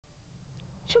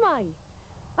Shwmai,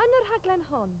 yn yr rhaglen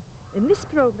hon, in this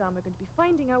programme we're going to be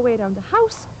finding our way around the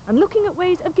house and looking at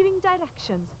ways of giving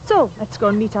directions. So, let's go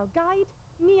and meet our guide,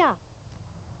 Nia.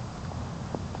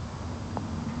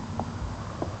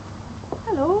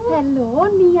 Helo. Helo,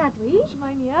 Nia dwi.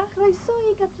 Shwmai, Nia. Croeso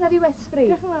I gartrefi Westbury.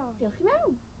 Diolch yn fawr. Diolch I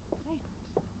mewn. Reit.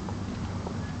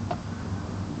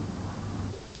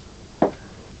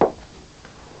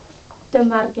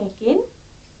 Dyma'r gegin.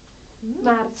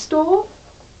 Mae'r stof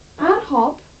a'r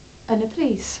hob yn y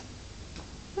pris.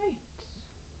 Reit.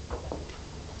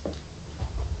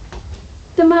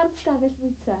 Dyma'r stafell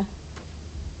fwyta.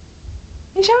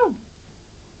 Ni siawn.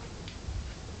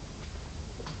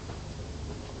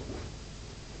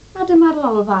 A dyma'r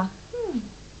lolfa.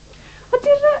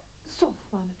 Ydy'r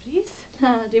soffa yn y pris?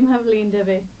 Na, dim haflin dy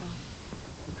fi.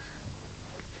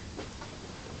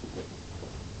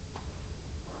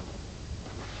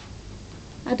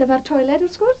 A dyma'r toiled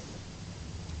wrth gwrs?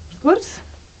 Wrth gwrs.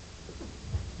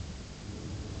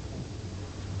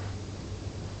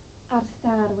 A'r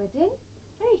star wedyn.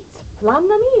 Reit, plan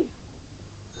na ni.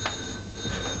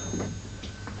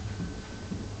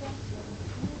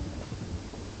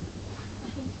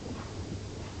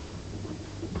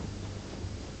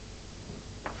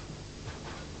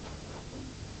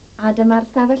 A dyma'r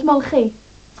stafell molchi.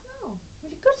 O,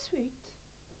 wedi gwrswyd.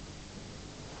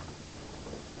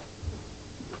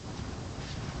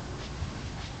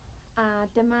 A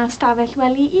dyma stafell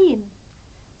wely 1.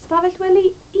 Stafell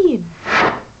wely 1.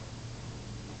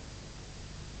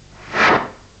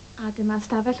 A dyma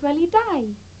stafell wely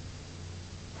 2.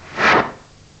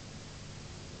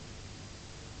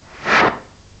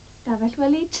 Stafell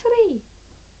wely 3.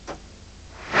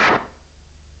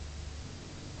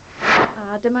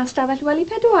 A dyma stafell wely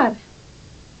 4.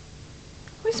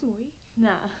 Oes mwy?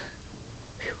 Na.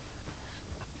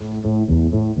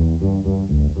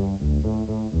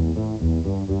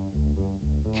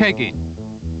 Kegin.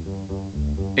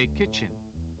 A kitchen.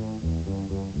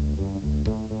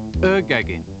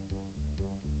 Gegin.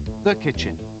 The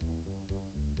kitchen.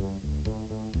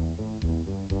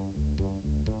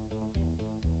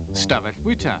 Stafell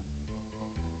bwyta.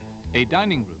 A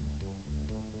dining room.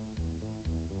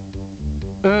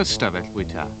 Stafell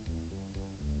bwyta.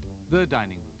 The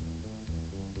dining room.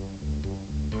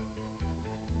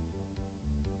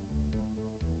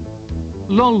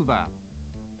 Lolfa.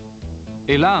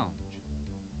 A lounge.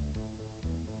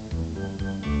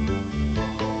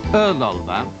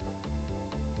 Lolfa.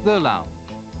 The lounge.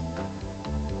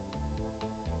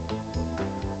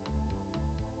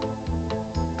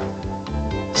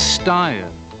 Stair.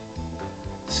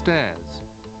 Stairs.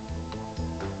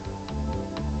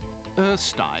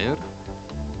 Stair.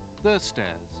 The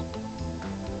stairs.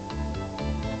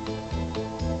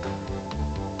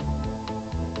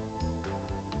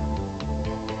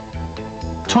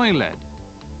 Toilet.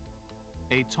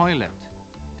 A toilet.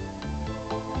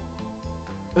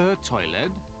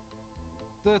 Toilet.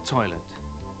 The toilet.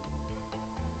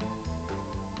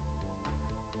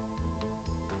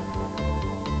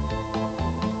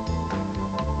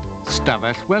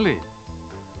 Stafell wely.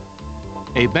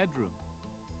 A bedroom.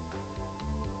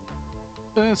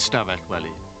 Stafell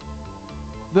wely.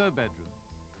 The bedroom.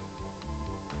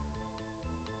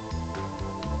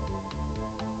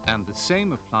 And the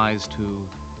same applies to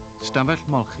stafell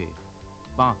molchi,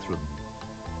 bathroom.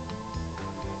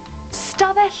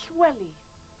 Stafell wely.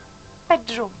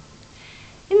 Bedroom.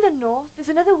 In the north, there's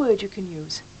another word you can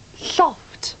use.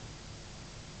 Loft.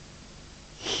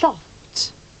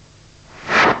 Loft.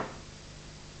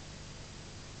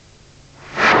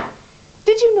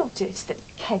 Did you notice that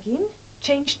kegin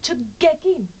changed to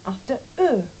gegin after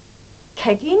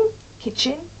Kegin,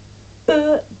 kitchen,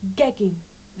 gegin,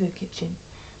 the kitchen.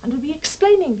 And we'll be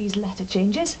explaining these letter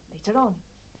changes later on.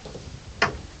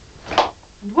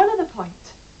 And one other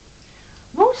point.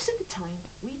 Most of the time,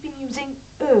 we've been using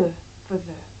for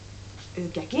the.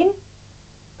 Gegin,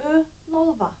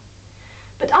 lolfa.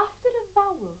 But after a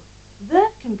vowel,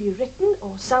 the can be written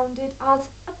or sounded as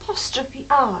apostrophe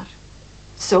R.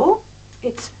 So,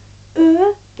 it's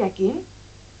gegin,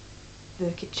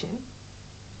 the kitchen.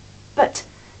 But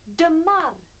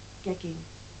dymar gegin.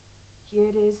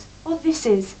 Here is, or this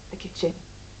is, the kitchen.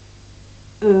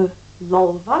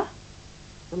 Lolfa,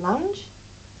 the lounge.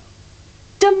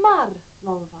 Dymar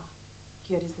lolfa.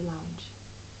 Here is the lounge.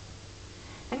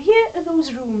 And here are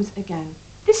those rooms again.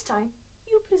 This time,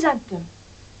 you present them.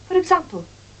 For example,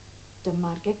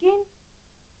 dymar gegin,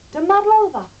 dymar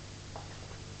lolfa.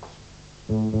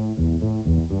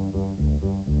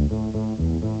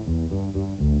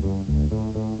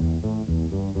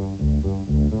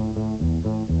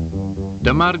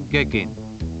 Dyma'r gegin.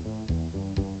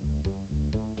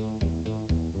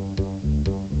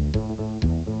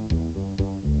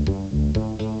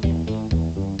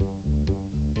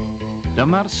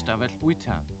 Dyma'r stafell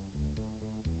bwyta.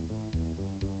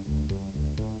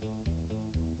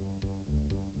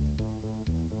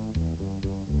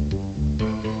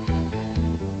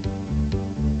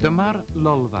 Dyma'r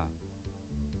lolfa.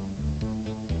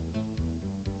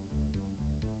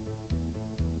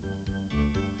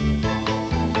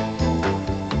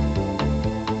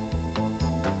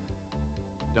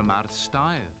 Dyma'r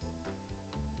stair.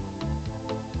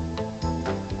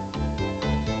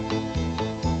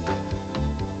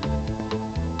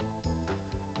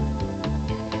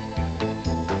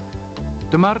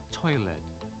 Dyma'r toiled.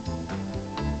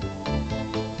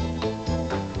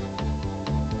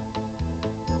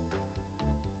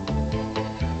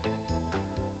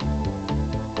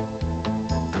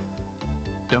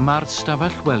 Dyma'r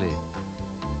stafell wely.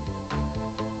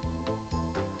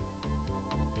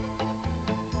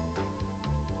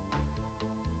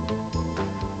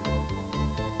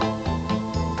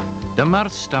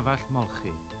 Dyma'r stafell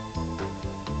molchi.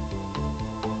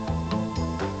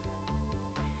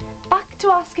 Back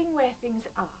to asking where things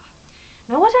are.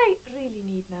 Now what I really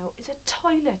need now is a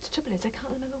toilet. Trouble is, I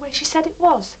can't remember where she said it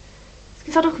was.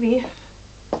 Sgusodwch fi.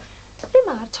 Ble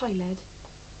mae'r toilet?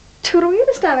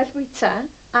 Trwy'r ystafell bwyta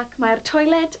ac mae'r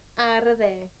toiled ar y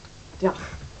dde. Diolch.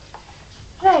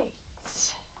 Reit.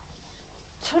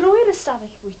 Trwy'r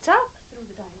ystafell bwyta, through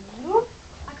the dining room,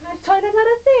 ac mae'r toilet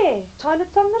ar y dde.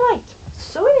 Toilet on the right.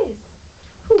 So it is.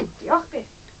 Diolch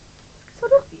beth.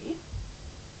 Sgusodwch fi.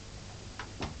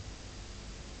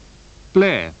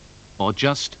 Ble, or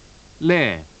just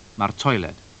le, mae'r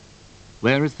toilet.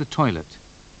 Where is the toilet?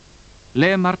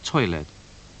 Le mae'r toilet.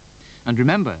 And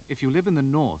remember, if you live in the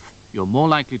north, you're more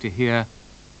likely to hear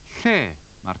lle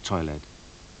mae'r toilet.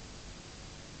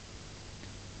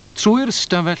 Trwy'r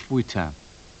stafell bwyta.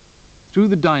 Through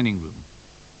the dining room.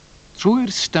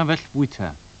 Trwy'r stafell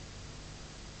bwyta.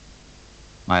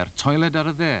 Mae'r toilet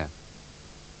ar y dde.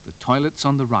 The toilet's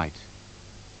on the right.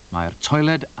 Mae'r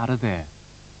toilet ar y dde.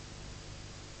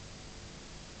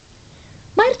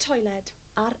 Mae'r toiled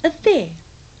ar y dde,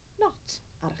 not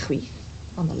ar y chwith,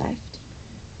 on the left.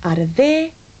 Ar y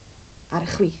dde, ar y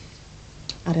chwith.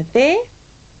 Ar y dde,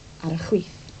 ar y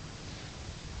chwith.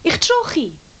 Ich tro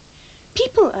chi.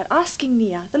 People are asking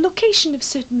Nia the location of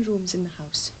certain rooms in the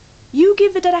house. You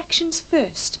give the directions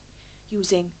first,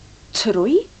 using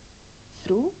trwy,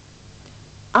 through,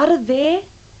 ar y dde,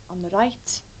 on the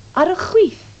right, ar y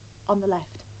chwith, on the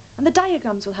left. And the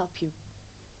diagrams will help you.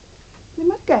 Ble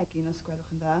mae'r gegin os gwelwch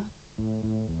yn dda?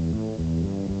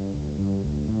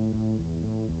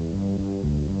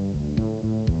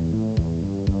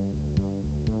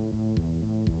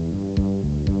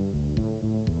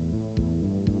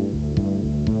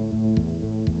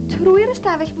 Trwy'r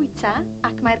ystafell bwyta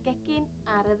ac mae'r gegin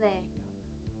ar y dde.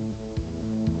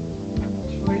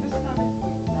 Trwy'r ystafell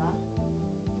bwyta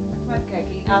ac mae'r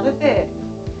gegin ar y dde.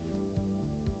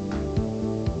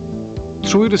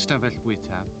 Trwy'r ystafell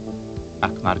bwyta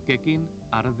ac mae'r gegin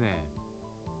ar y dde.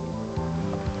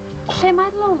 Lle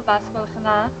mae'r lolfa, os gwelwch yn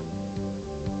dda?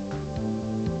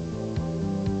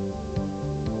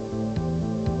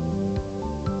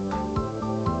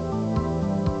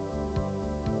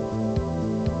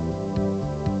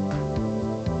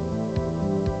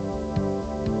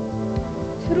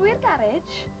 Trwy'r garej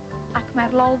ac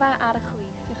mae'r lolfa ar y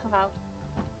chwith. Diolch yn fawr.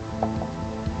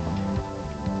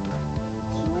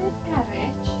 Trwy'r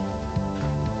garej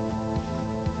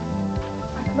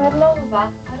ac mae'r lolfa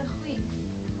ar y chwith.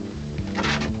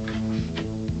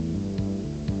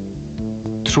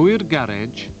 Trwy'r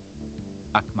garej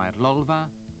ac mae'r lolfa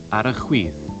ar y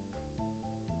chwith.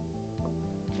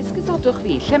 Esgusodwch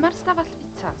fi, lle mae'r stafell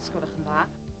bita, os gwelwch yn dda?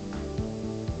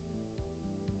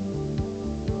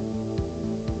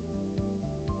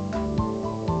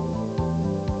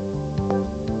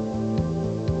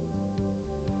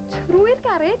 Trwy'r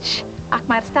garej ac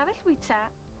mae'r stafell bwyta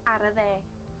ar y dde.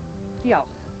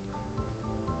 Diolch.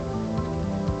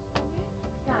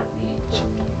 Garej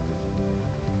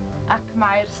Ac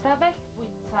mae'r stafell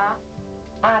bwyta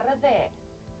ar y dde.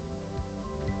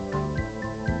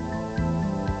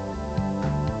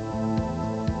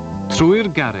 Trwy'r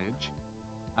garej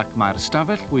ac mae'r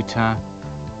stafell bwyta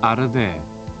ar y dde.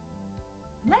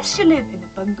 Unless you live in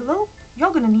a bungalow,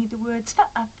 you're going to need the words for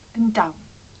up and down.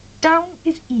 Down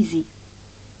is easy.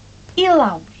 I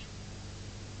lawr.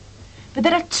 But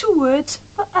there are two words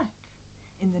for up.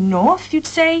 In the north, you'd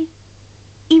say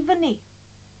I fyny.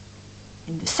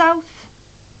 In the south,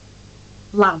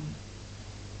 lan.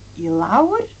 I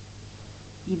lawr,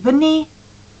 I fyny,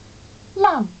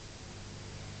 lan.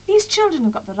 These children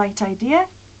have got the right idea.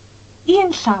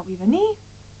 Un llaw I fyny,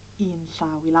 un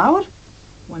llaw I lawr.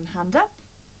 One hand up,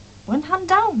 one hand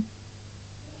down.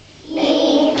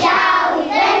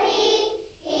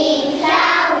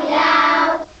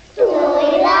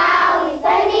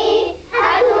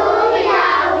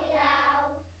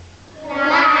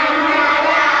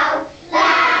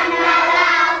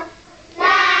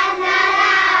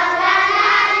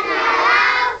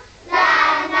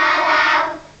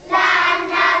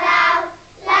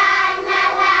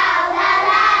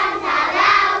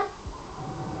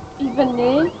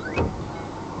 fyny.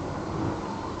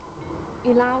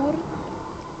 I lawr.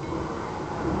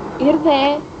 I'r dde.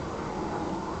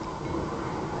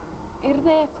 I'r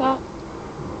dde eto.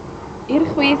 I'r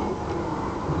chwith.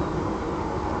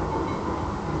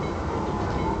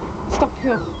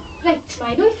 Stopiwch. Reit,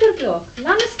 mae'n 8 o'r gloch.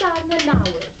 Lan y star na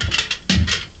nawr.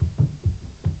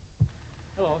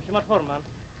 Helo, lle mae'r fforman?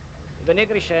 I fyny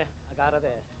grisiau ag ar y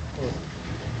dde.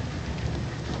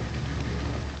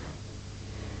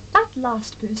 That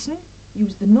last person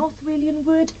used the North Walian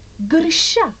word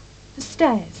grisha for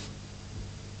stairs.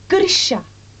 Grisha.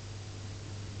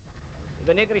 I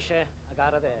fyny grisiau ag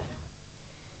ar y dde.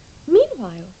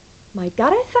 Meanwhile, mae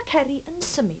Gareth ac Eri yn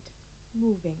symud,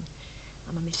 moving,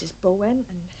 a mae Mrs Bowen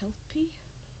yn helpu.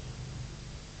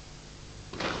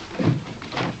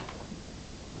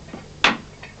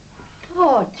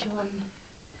 O, John.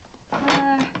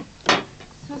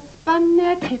 So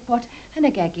spanne tipot yn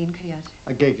y gegin, criad.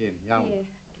 A gegin, iawn. Ie,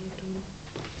 gegin.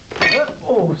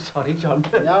 O, sori, John.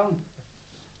 Iawn.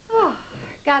 O,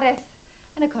 Gareth,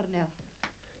 yn y cornel.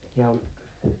 Iawn.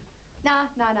 Na.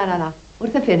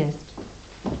 Wrth y ffinist.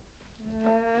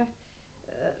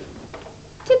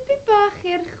 Tipyn bach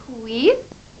i'r chwith.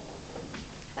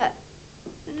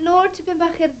 Nôl tipyn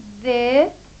bach i'r dde.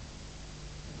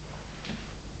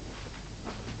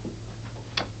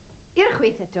 I'r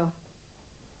chwith eto.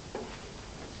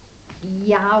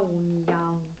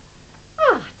 Iawn.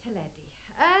 Teledu.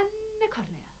 Yn y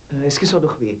cornel.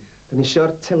 Esgusodwch fi, da ni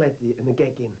eisiau'r teledu yn y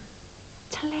gegin.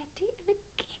 Teledu yn y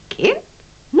gegin?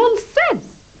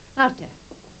 Nonsens! Nawr te.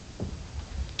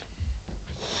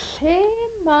 Lle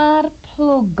mae'r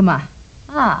plwg ma?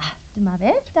 Dyma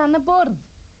fe, dan y bwrdd.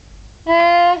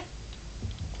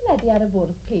 Teledu ar y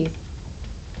bwrdd, please.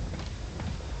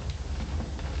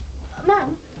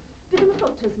 Mam, beth am y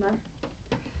photos ma?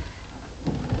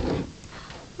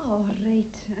 O,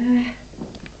 reit.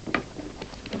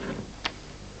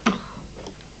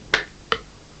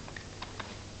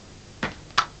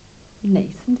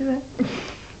 Neis, yn dyw e?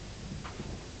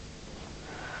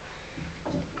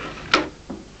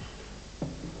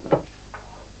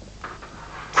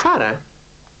 Sara,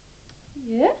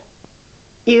 Ie?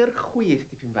 i'r chwith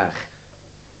dipyn bach.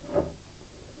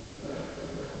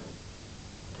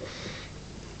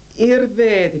 I'r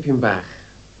dde dipyn bach.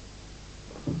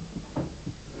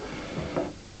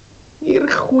 I'r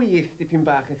chwith dipyn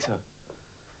bach eto.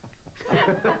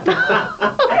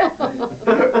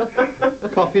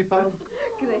 Coffi pan?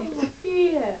 Greit.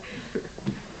 Ie.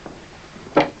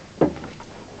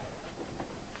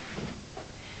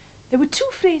 There were two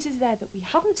phrases there that we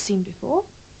haven't seen before.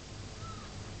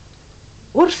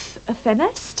 Wrth y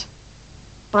ffenest,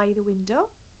 by the window,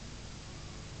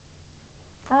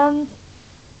 and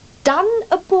dan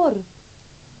y bwrdd,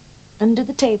 under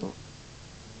the table.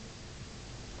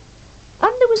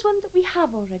 And there was one that we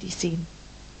have already seen.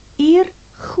 I'r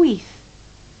chwith,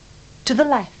 to the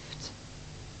left.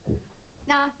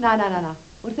 Na.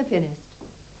 Wrth y ffinist.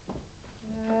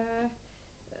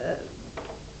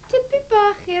 Tipyn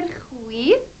bach i'r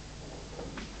chwith.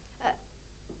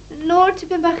 Nôl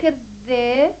tipyn bach i'r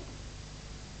dde.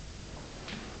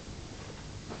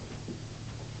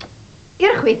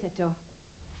 I'r chwith eto.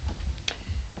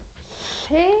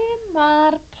 Lle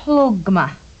mae'r plwg ma?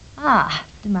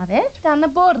 Dyma fe, dan y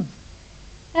bwrdd.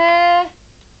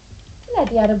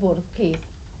 Teledu ar y bwrdd, please.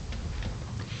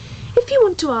 If you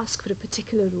want to ask for a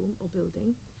particular room or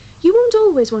building, you won't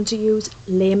always want to use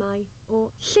le mai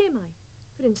or lle mai.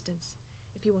 For instance,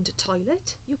 if you want a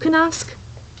toilet, you can ask,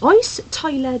 oes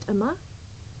toiled yma?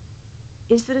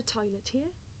 Is there a toilet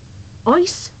here?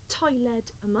 Oes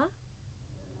toiled yma?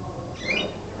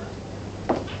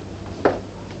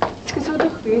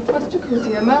 Esgusodwch fi, oes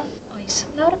jacuzzi yma? Oes,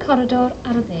 lawr y corridor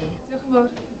ar y dde. Diolch yn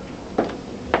fawr.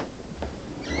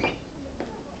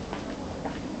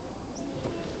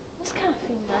 Oes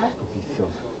caffi yna? Gobeithio.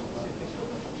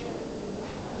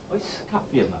 Oes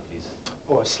caffi yma, please?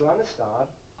 Oes, lan y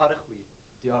star, ar y chwith.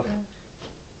 Diolch.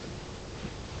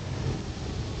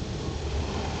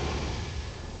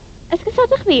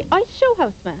 Esgusodwch fi, oes show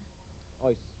house ma?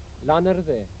 Oes, lan ar y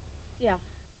dde. Diolch.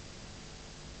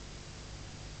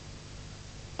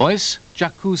 Oes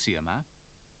jacuzzi yma?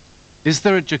 Is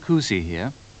there a jacuzzi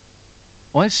here?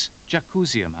 Oes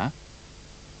jacuzzi yma?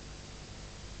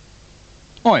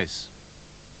 Oes.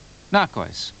 Nac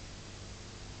oes.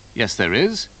 Yes, there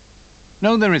is.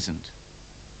 No, there isn't.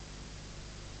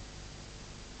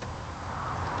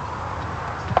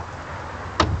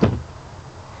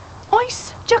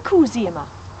 Oes jacuzzi yma.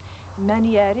 In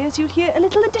many areas you'll hear a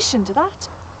little addition to that.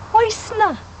 Oes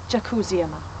na jacuzzi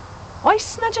yma.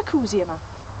 Oes na jacuzzi yma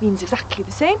means exactly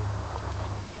the same.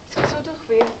 Esgusodwch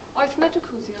fi, oes yna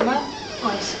jacuzzi yma?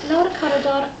 Oes, lawr y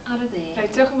corridor ar y dde.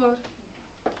 Reit, diolch yn fawr.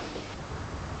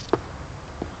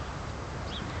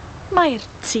 Mae'r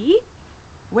tŷ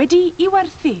wedi I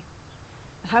werthu.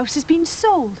 The house has been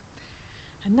sold.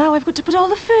 And now I've got to put all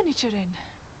the furniture in.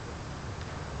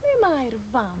 Le mae'r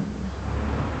fan?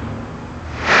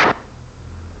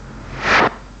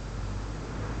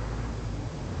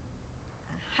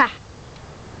 Aha!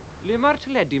 Le mae'r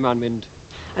teledu ma'n mynd?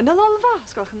 Yn y lolfa,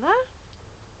 os gwelwch yn dda.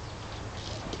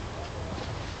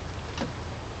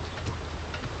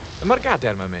 Y mae'r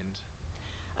gader ma'n mynd?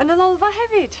 Yn y lolfa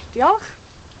hefyd, diolch.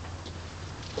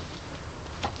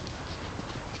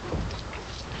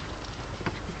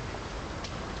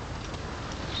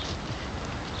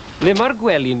 Le mae'r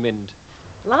gwely'n mynd?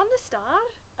 Lan y star,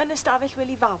 yn y stafell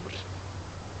wely fawr.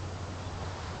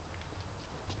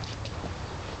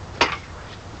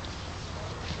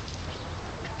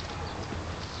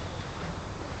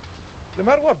 Le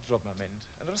mae'r wardrobe ma'n mynd?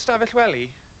 Yn yr ystafell wely?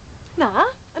 Na,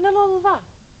 yn y lolfa.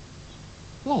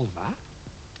 Lolfa?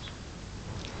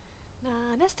 Na,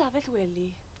 yn y stafell wely.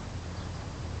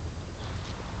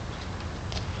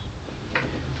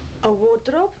 Y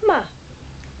wardrobe ma.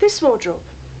 This wardrobe.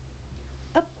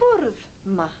 Y bwrdd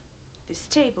ma. This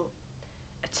table.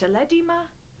 Y teledu ma.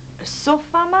 Y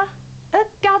sofa ma. Y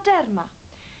gader ma.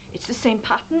 It's the same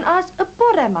pattern as y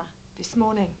bore ma this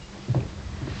morning.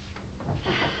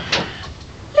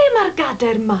 Le mae'r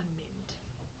gader ma'n mynd?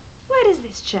 Where does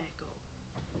this chair go?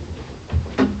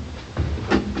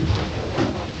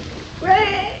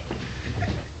 Where?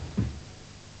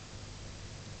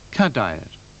 Cadair.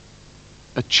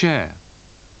 A chair.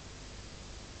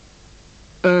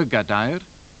 Y gadair.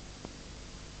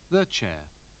 The chair.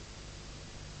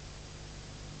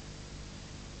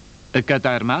 Y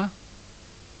gadair ma.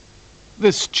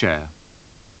 This chair.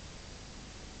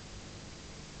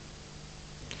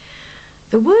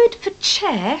 The word for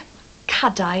chair,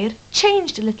 cadair,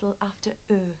 changed a little after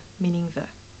meaning the.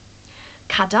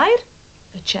 Cadair,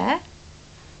 the chair.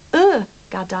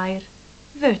 Gadair,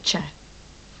 the chair.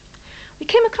 We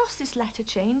came across this letter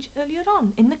change earlier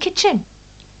on in the kitchen.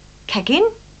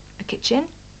 Cegin, a kitchen.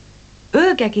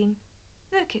 Gegin,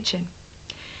 the kitchen.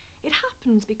 It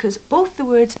happens because both the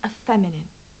words are feminine.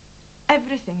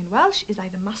 Everything in Welsh is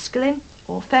either masculine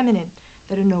or feminine.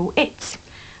 There are no its.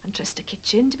 And trust a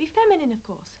kitchen to be feminine, of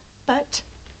course. But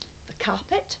the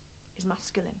carpet is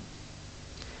masculine.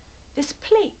 This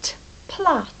plate,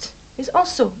 plat, is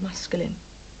also masculine.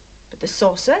 But the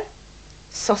saucer,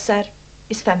 saucer,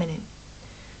 is feminine.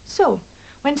 So,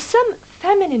 when some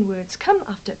feminine words come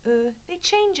after they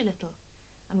change a little.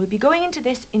 And we'll be going into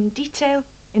this in detail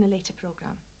in a later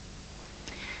programme.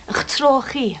 Ych tro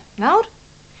chi. Nawr,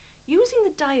 using the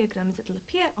diagrams that will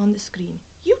appear on the screen,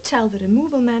 you tell the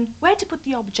removal men where to put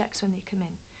the objects when they come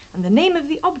in, and the name of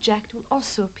the object will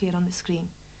also appear on the screen.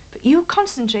 But you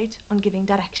concentrate on giving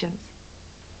directions.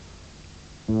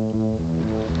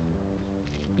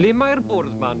 Le mae'r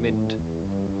bwrdd ma'n mynd?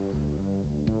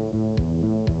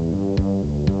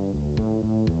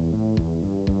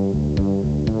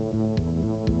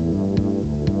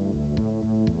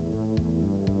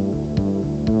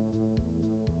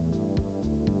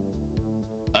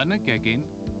 Yn y gegin,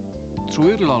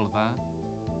 trwy'r lolfa,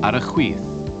 ar y chwith.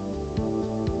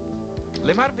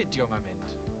 Le mae'r fideo ma'n mynd?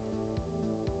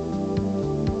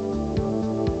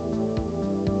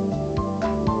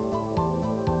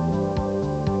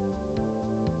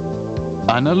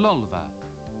 Yn y lolfa.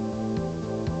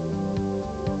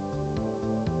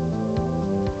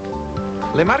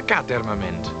 Le mae'r gader ma'n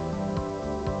mynd?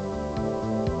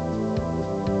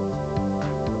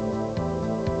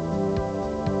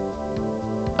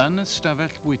 Yn y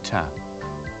stafell bwyta.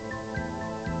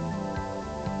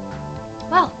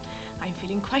 Well, I'm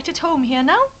feeling quite at home here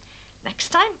now. Next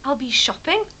time I'll be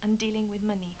shopping and dealing with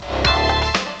money.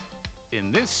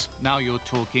 In this, Now You're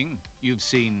Talking, you've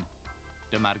seen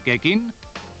dyma'r gegin,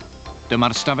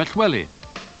 dyma'r stafell wely.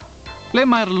 Le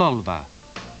mae'r lolfa?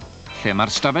 Lle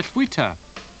mae'r stafell bwyta?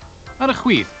 Ar y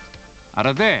chwith, ar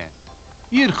y dde,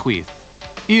 i'r chwith,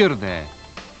 i'r dde,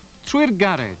 trwy'r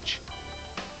garej.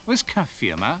 Oes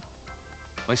caffi yma?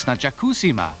 Oes na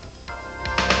jacuzzi yma?